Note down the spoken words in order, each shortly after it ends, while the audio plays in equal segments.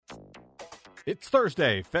It's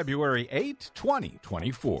Thursday, February 8,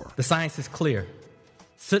 2024. The science is clear.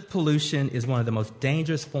 Soot pollution is one of the most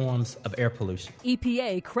dangerous forms of air pollution.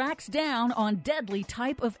 EPA cracks down on deadly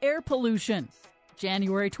type of air pollution.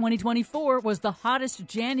 January 2024 was the hottest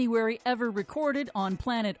January ever recorded on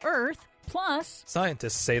planet Earth. Plus,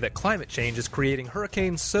 scientists say that climate change is creating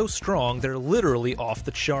hurricanes so strong they're literally off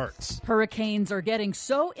the charts. Hurricanes are getting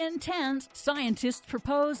so intense, scientists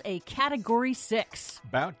propose a Category 6.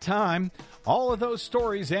 About time. All of those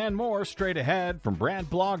stories and more straight ahead from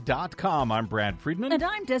BradBlog.com. I'm Brad Friedman. And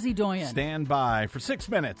I'm Desi Doyen. Stand by for 6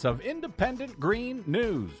 minutes of independent green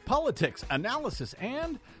news, politics, analysis,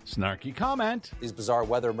 and snarky comment. These bizarre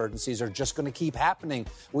weather emergencies are just going to keep happening.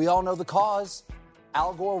 We all know the cause.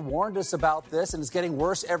 Al Gore warned us about this, and it's getting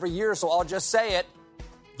worse every year, so I'll just say it.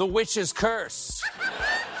 The witch's curse.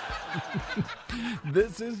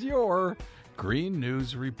 This is your Green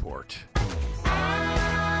News Report.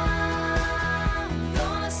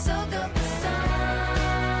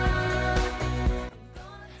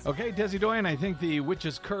 Okay, Desi Doyen, I think the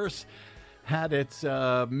witch's curse had its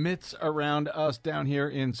mitts around us down here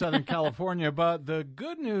in Southern California, but the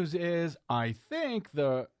good news is I think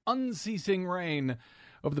the unceasing rain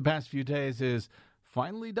over the past few days is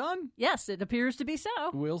finally done. Yes, it appears to be so.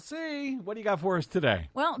 We'll see. What do you got for us today?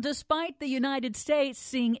 Well, despite the United States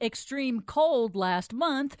seeing extreme cold last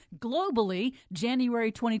month, globally, January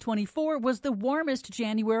 2024 was the warmest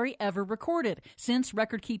January ever recorded since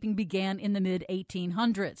record-keeping began in the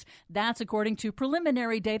mid-1800s. That's according to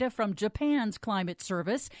preliminary data from Japan's climate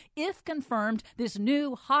service. If confirmed, this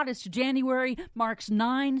new hottest January marks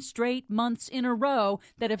 9 straight months in a row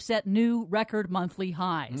that have set new record monthly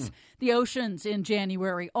highs. The oceans in January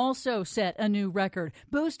also set a new record,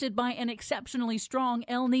 boosted by an exceptionally strong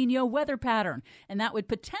El Nino weather pattern, and that would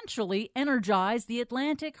potentially energize the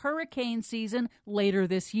Atlantic hurricane season later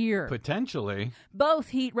this year. Potentially. Both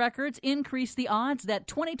heat records increase the odds that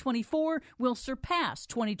 2024 will surpass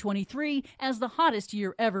 2023 as the hottest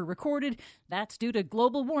year ever recorded. That's due to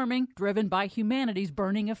global warming driven by humanity's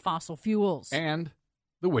burning of fossil fuels. And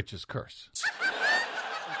the witch's curse.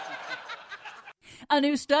 A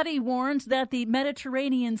new study warns that the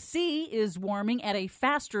Mediterranean Sea is warming at a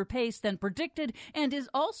faster pace than predicted and is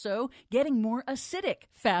also getting more acidic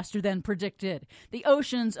faster than predicted. The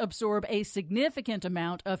oceans absorb a significant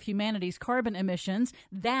amount of humanity's carbon emissions.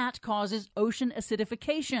 That causes ocean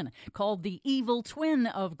acidification, called the evil twin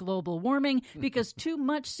of global warming, because too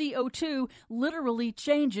much CO2 literally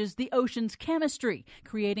changes the ocean's chemistry,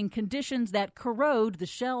 creating conditions that corrode the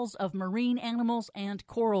shells of marine animals and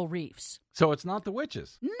coral reefs. So it's not the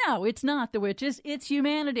witches? No, it's not the witches. It's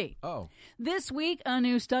humanity. Oh. This week, a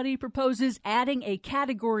new study proposes adding a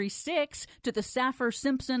Category 6 to the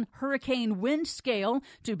Saffir-Simpson hurricane wind scale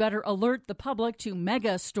to better alert the public to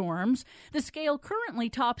mega storms. The scale currently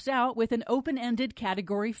tops out with an open-ended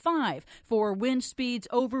Category 5 for wind speeds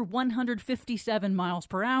over 157 miles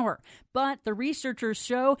per hour. But the researchers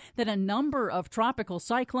show that a number of tropical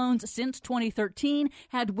cyclones since 2013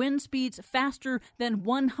 had wind speeds faster than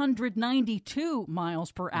 192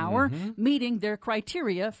 miles per hour, meeting their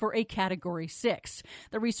criteria for a Category 6.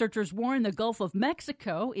 The researchers warn the Gulf of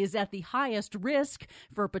Mexico is at the highest risk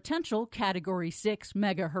for potential Category 6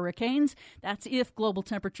 mega hurricanes. That's if global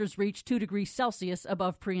temperatures reach 2 degrees Celsius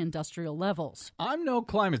above pre-industrial levels. I'm no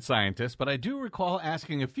climate scientist, but I do recall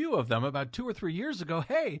asking a few of them about 2 or 3 years ago,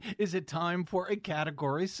 hey, is it time for a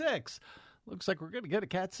Category 6? Looks like we're going to get a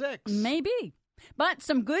Cat 6. Maybe. But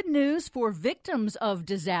some good news for victims of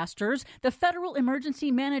disasters. The Federal Emergency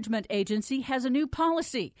Management Agency has a new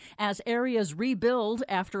policy. As areas rebuild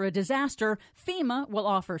after a disaster, FEMA will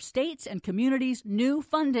offer states and communities new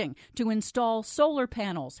funding to install solar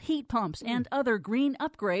panels, heat pumps, and other green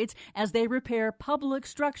upgrades as they repair public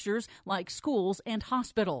structures like schools and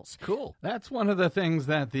hospitals. Cool. That's one of the things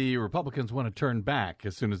that the Republicans want to turn back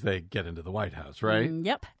as soon as they get into the White House, right?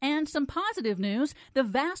 Yep. And some positive news. The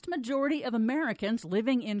vast majority of Americans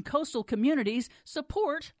living in coastal communities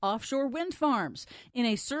support offshore wind farms. In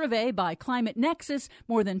a survey by Climate Nexus,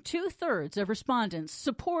 more than 2/3 of respondents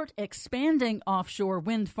support expanding offshore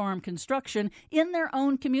wind farm construction in their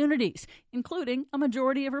own communities, including a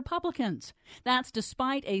majority of Republicans. That's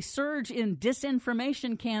despite a surge in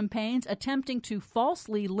disinformation campaigns attempting to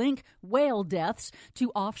falsely link whale deaths to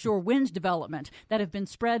offshore wind development that have been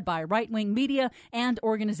spread by right-wing media and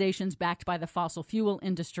organizations backed by the fossil fuel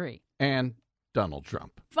industry. And Donald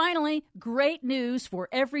Trump. Finally, great news for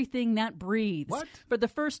everything that breathes. What? For the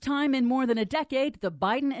first time in more than a decade, the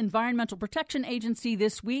Biden Environmental Protection Agency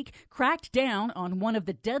this week cracked down on one of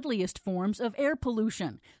the deadliest forms of air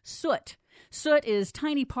pollution, soot. Soot is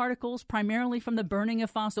tiny particles, primarily from the burning of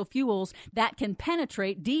fossil fuels, that can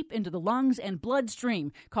penetrate deep into the lungs and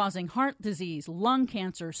bloodstream, causing heart disease, lung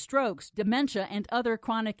cancer, strokes, dementia, and other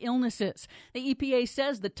chronic illnesses. The EPA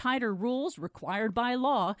says the tighter rules required by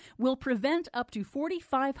law will prevent up to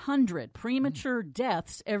 4,500 premature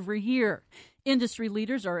deaths every year. Industry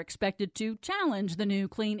leaders are expected to challenge the new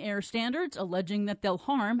clean air standards, alleging that they'll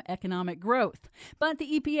harm economic growth. But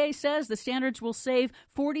the EPA says the standards will save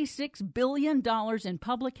 $46 billion in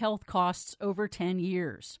public health costs over 10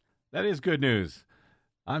 years. That is good news.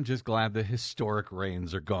 I'm just glad the historic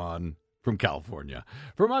rains are gone from California.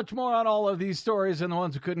 For much more on all of these stories and the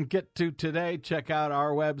ones we couldn't get to today, check out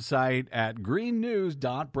our website at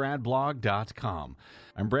greennews.bradblog.com.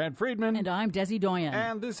 I'm Brad Friedman. And I'm Desi Doyen.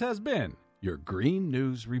 And this has been your Green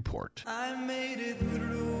News Report. I made it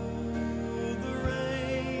through the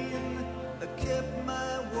rain. I kept my